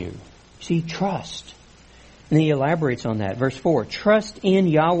trusts in you. See, trust. And then He elaborates on that. Verse 4, trust in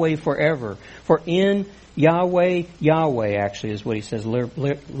Yahweh forever. For in Yahweh, Yahweh actually is what he says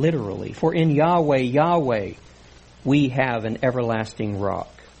literally. For in Yahweh, Yahweh, we have an everlasting rock.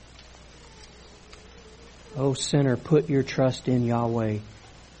 O sinner, put your trust in Yahweh,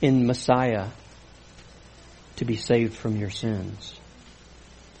 in Messiah, to be saved from your sins.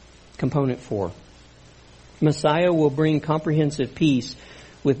 Component 4. Messiah will bring comprehensive peace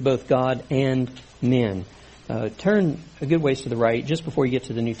with both God and men. Turn a good ways to the right, just before you get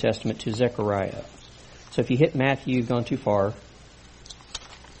to the New Testament, to Zechariah. So if you hit Matthew, you've gone too far.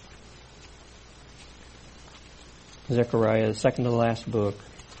 Zechariah, the second to the last book.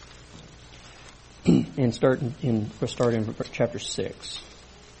 And we'll start in chapter 6.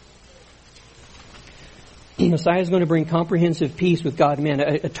 Messiah is going to bring comprehensive peace with God and man,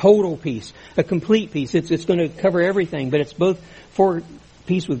 a total peace, a complete peace. It's going to cover everything, but it's both for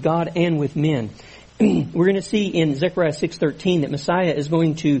peace with God and with men. We're going to see in Zechariah 6:13 that Messiah is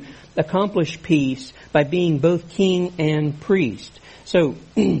going to accomplish peace by being both king and priest. So,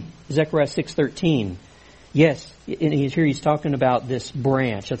 Zechariah 6:13, yes, and here he's talking about this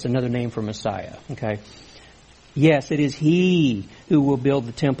branch. That's another name for Messiah. Okay, Yes, it is He who will build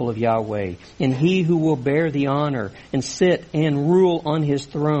the temple of Yahweh, and He who will bear the honor and sit and rule on His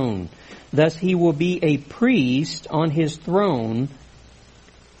throne. Thus He will be a priest on His throne,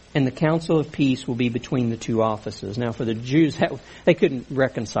 and the council of peace will be between the two offices. Now for the Jews, they couldn't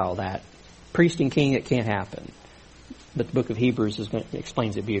reconcile that. Priest and king, it can't happen. But the book of Hebrews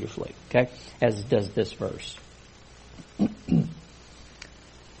explains it beautifully, okay? As does this verse.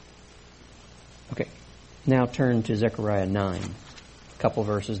 Okay. Now turn to Zechariah 9. A couple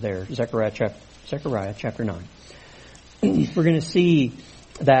verses there. Zechariah chapter 9. We're going to see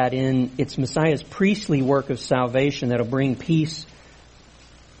that it's Messiah's priestly work of salvation that'll bring peace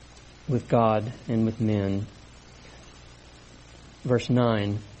with God and with men. Verse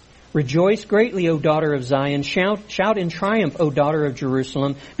 9. Rejoice greatly, O daughter of Zion. Shout in triumph, O daughter of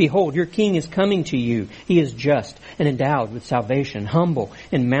Jerusalem. Behold, your king is coming to you. He is just and endowed with salvation, humble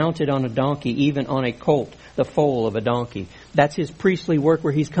and mounted on a donkey, even on a colt, the foal of a donkey. That's His priestly work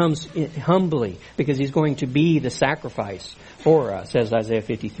where He comes humbly because He's going to be the sacrifice for us, as Isaiah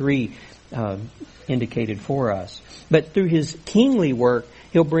 53 indicated for us. But through His kingly work,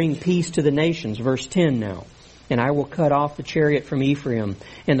 He'll bring peace to the nations. Verse 10 now. And I will cut off the chariot from Ephraim,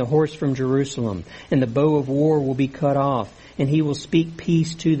 and the horse from Jerusalem, and the bow of war will be cut off, and He will speak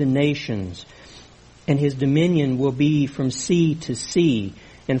peace to the nations. And His dominion will be from sea to sea,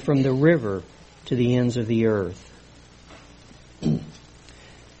 and from the river to the ends of the earth.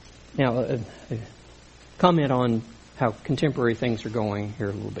 Now, comment on how contemporary things are going here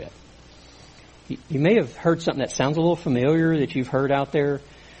a little bit. You may have heard something that sounds a little familiar that you've heard out there.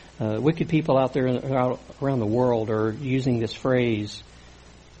 Wicked people out there around the world are using this phrase,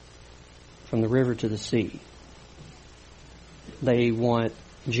 from the river to the sea. They want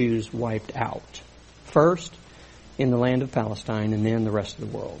Jews wiped out. First, in the land of Palestine, and then the rest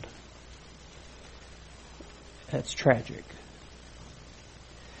of the world. That's tragic.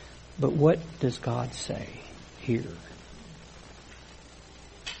 But what does God say here?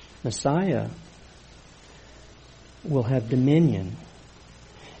 Messiah will have dominion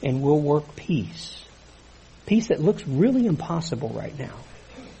and will work peace. Peace that looks really impossible right now.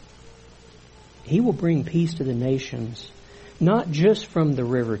 He will bring peace to the nations, not just from the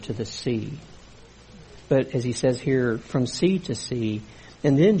river to the sea, but as He says here, from sea to sea.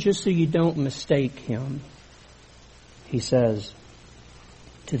 And then just so you don't mistake Him, He says,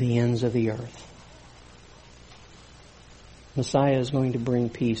 to the ends of the earth. Messiah is going to bring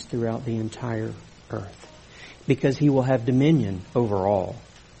peace throughout the entire earth because He will have dominion over all,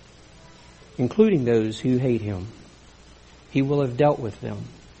 including those who hate Him. He will have dealt with them,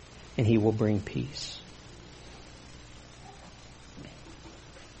 and He will bring peace.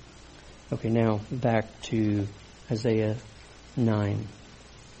 Okay, now back to Isaiah 9.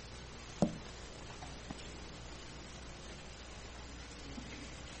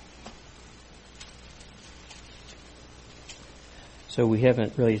 So we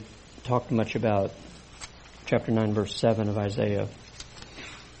haven't really talked much about chapter 9, verse 7 of Isaiah.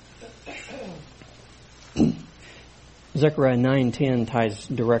 Zechariah 9:10 ties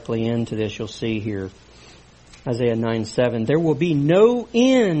directly into this. You'll see here. Isaiah 9:7. There will be no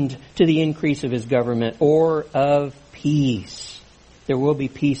end to the increase of His government or of peace. There will be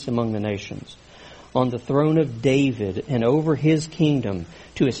peace among the nations. On the throne of David and over His kingdom,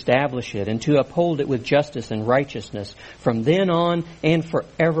 to establish it and to uphold it with justice and righteousness from then on and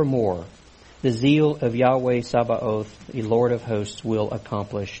forevermore. The zeal of Yahweh Sabaoth, the Lord of hosts, will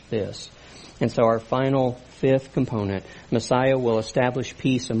accomplish this. And so our final fifth component, Messiah will establish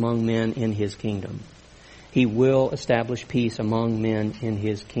peace among men in His kingdom. He will establish peace among men in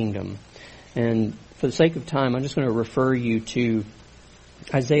His kingdom. And for the sake of time, I'm just going to refer you to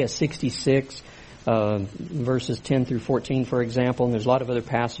Isaiah 66, verses 10 through 14, for example. And there's a lot of other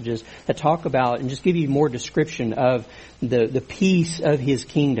passages that talk about and just give you more description of the peace of His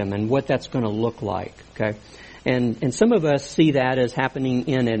kingdom and what that's going to look like. Okay. And some of us see that as happening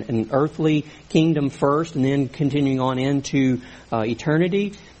in an earthly kingdom first and then continuing on into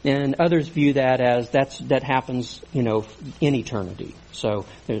eternity. And others view that as that happens, in eternity. So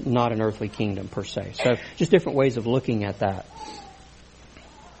there's not an earthly kingdom per se. So just different ways of looking at that.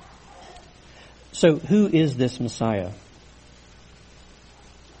 So who is this Messiah?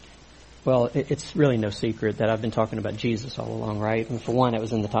 Well, it's really no secret that I've been talking about Jesus all along, right? And for one, it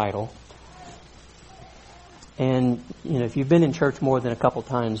was in the title. And, if you've been in church more than a couple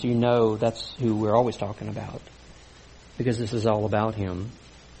times, you know that's who we're always talking about. Because this is all about Him.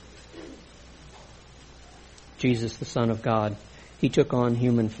 Jesus, the Son of God, He took on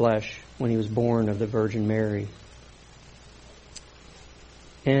human flesh when He was born of the Virgin Mary.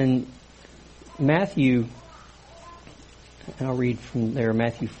 And Matthew And I'll read from there,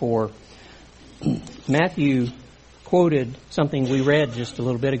 Matthew 4. Matthew quoted something we read just a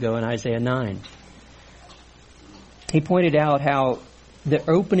little bit ago in Isaiah 9. He pointed out how the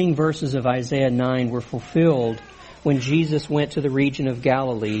opening verses of Isaiah 9 were fulfilled when Jesus went to the region of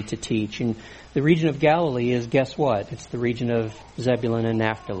Galilee to teach. And the region of Galilee is, guess what? It's the region of Zebulun and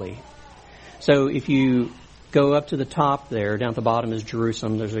Naphtali. So if you go up to the top there, down at the bottom is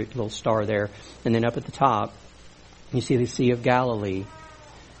Jerusalem, there's a little star there, and then up at the top, you see the Sea of Galilee.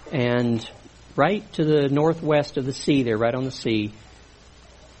 And right to the northwest of the sea there, right on the sea,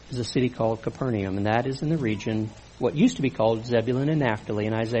 is a city called Capernaum, and that is in the region, what used to be called Zebulun and Naphtali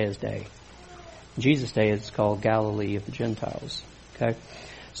in Isaiah's day. In Jesus' day, it's called Galilee of the Gentiles. Okay?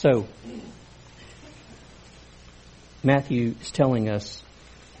 So, Matthew is telling us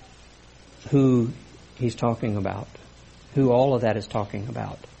who he's talking about, who all of that is talking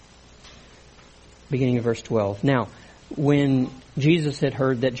about. Beginning of verse 12. Now, when Jesus had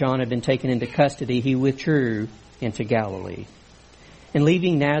heard that John had been taken into custody, he withdrew into Galilee. And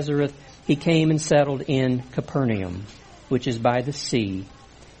leaving Nazareth, he came and settled in Capernaum, which is by the sea,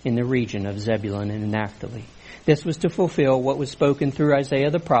 in the region of Zebulun and Naphtali. This was to fulfill what was spoken through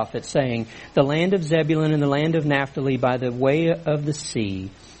Isaiah the prophet, saying, "The land of Zebulun and the land of Naphtali by the way of the sea,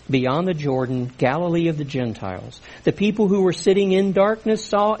 beyond the Jordan, Galilee of the Gentiles. The people who were sitting in darkness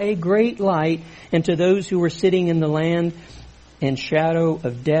saw a great light, and to those who were sitting in the land and shadow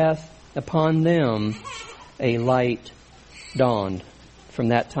of death, upon them a light dawned." From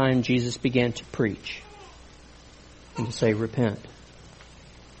that time, Jesus began to preach and to say, "Repent,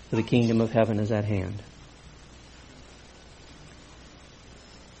 for the kingdom of heaven is at hand."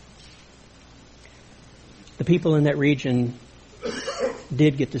 The people in that region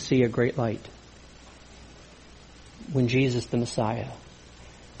did get to see a great light when Jesus the Messiah.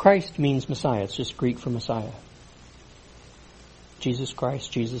 Christ means Messiah. It's just Greek for Messiah. Jesus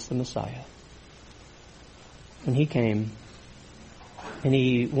Christ, Jesus the Messiah. When he came and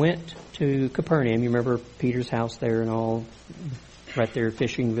he went to Capernaum, you remember Peter's house there and all, right there,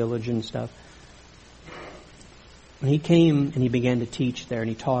 fishing village and stuff. When he came and he began to teach there, and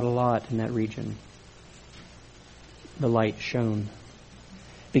he taught a lot in that region, the light shone.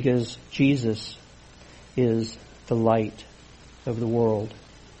 Because Jesus is the light of the world.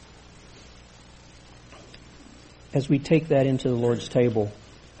 As we take that into the Lord's table,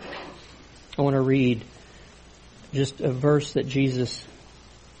 I want to read just a verse that Jesus,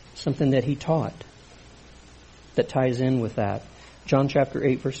 something that he taught that ties in with that. John chapter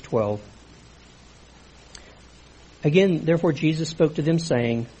 8, verse 12. Again, therefore Jesus spoke to them,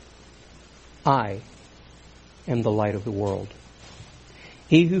 saying, "I am the light of the world.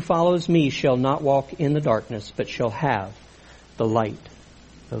 He who follows me shall not walk in the darkness, but shall have the light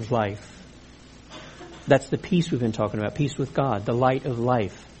of life." That's the peace we've been talking about, peace with God, the light of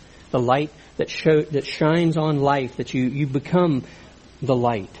life. The light that shines on life, that you become the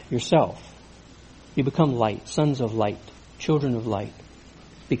light yourself. You become light, sons of light, children of light,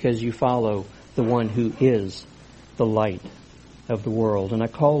 because you follow the one who is the light of the world. And I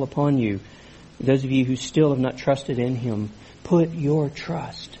call upon you, those of you who still have not trusted in him, put your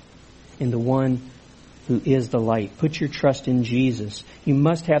trust in the one who is the light. Put your trust in Jesus. You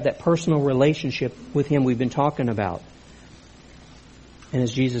must have that personal relationship with him we've been talking about. And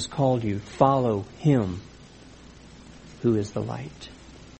as Jesus called you, follow him who is the light.